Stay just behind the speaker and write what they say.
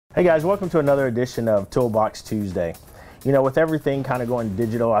Hey guys, welcome to another edition of Toolbox Tuesday. You know, with everything kind of going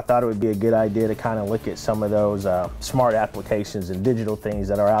digital, I thought it would be a good idea to kind of look at some of those smart applications and digital things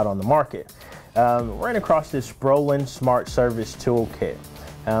that are out on the market. Ran across this Sporlan Smart Service Toolkit.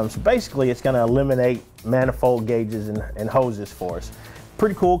 So basically, it's going to eliminate manifold gauges and hoses for us.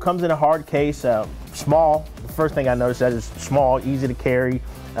 Pretty cool, comes in a hard case, small. The first thing I noticed that is small, easy to carry,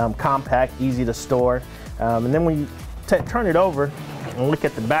 compact, easy to store. And then when you turn it over and look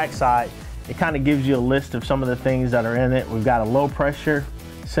at the back side, it kind of gives you a list of some of the things that are in it. We've got a low pressure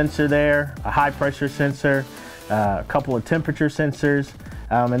sensor there, a high pressure sensor, a couple of temperature sensors,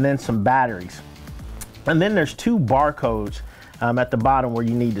 and then some batteries. And then there's two barcodes at the bottom where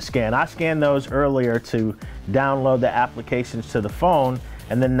you need to scan. I scanned those earlier to download the applications to the phone,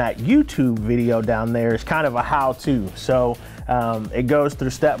 and then that YouTube video down there is kind of a how-to. So it goes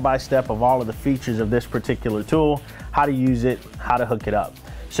through step-by-step of all of the features of this particular tool, how to use it, how to hook it up.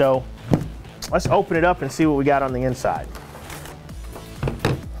 So let's open it up and see what we got on the inside.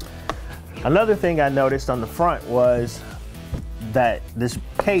 Another thing I noticed on the front was that this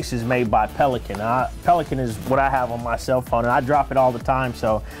case is made by Pelican. Pelican is what I have on my cell phone, and I drop it all the time,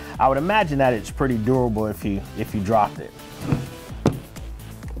 so I would imagine that it's pretty durable if you dropped it.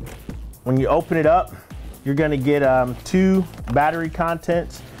 When you open it up, you're gonna get two battery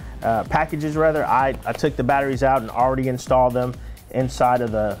packages rather. I took the batteries out and already installed them inside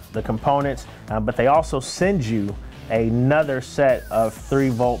of the components, but they also send you another set of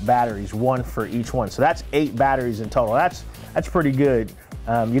 3-volt batteries, one for each one. So that's 8 batteries in total. That's pretty good.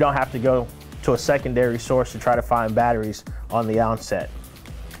 You don't have to go to a secondary source to try to find batteries on the outset.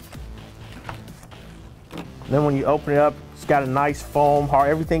 Then when you open it up, it's got a nice foam.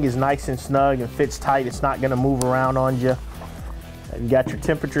 Everything is nice and snug and fits tight. It's not gonna move around on you. You got your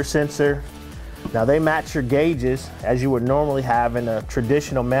temperature sensor. Now they match your gauges as you would normally have in a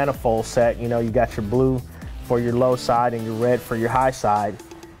traditional manifold set. You know, you got your blue for your low side and your red for your high side.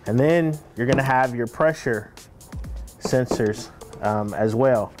 And then you're gonna have your pressure sensors as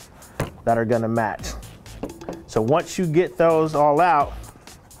well that are gonna match. So once you get those all out,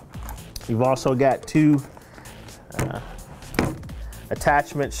 you've also got two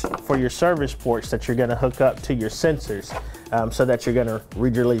attachments for your service ports that you're gonna hook up to your sensors so that you're gonna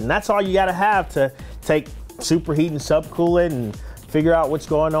read your lead. And that's all you gotta have to take superheat and subcool it and figure out what's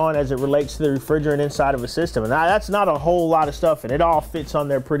going on as it relates to the refrigerant inside of a system. And that's not a whole lot of stuff, and it all fits on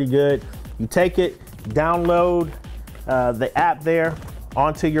there pretty good. You take it, download the app there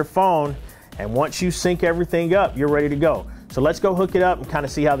onto your phone, and once you sync everything up, you're ready to go. So let's go hook it up and kind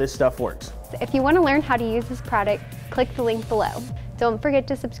of see how this stuff works. If you want to learn how to use this product, click the link below. Don't forget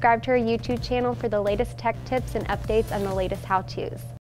to subscribe to our YouTube channel for the latest tech tips and updates on the latest how-tos.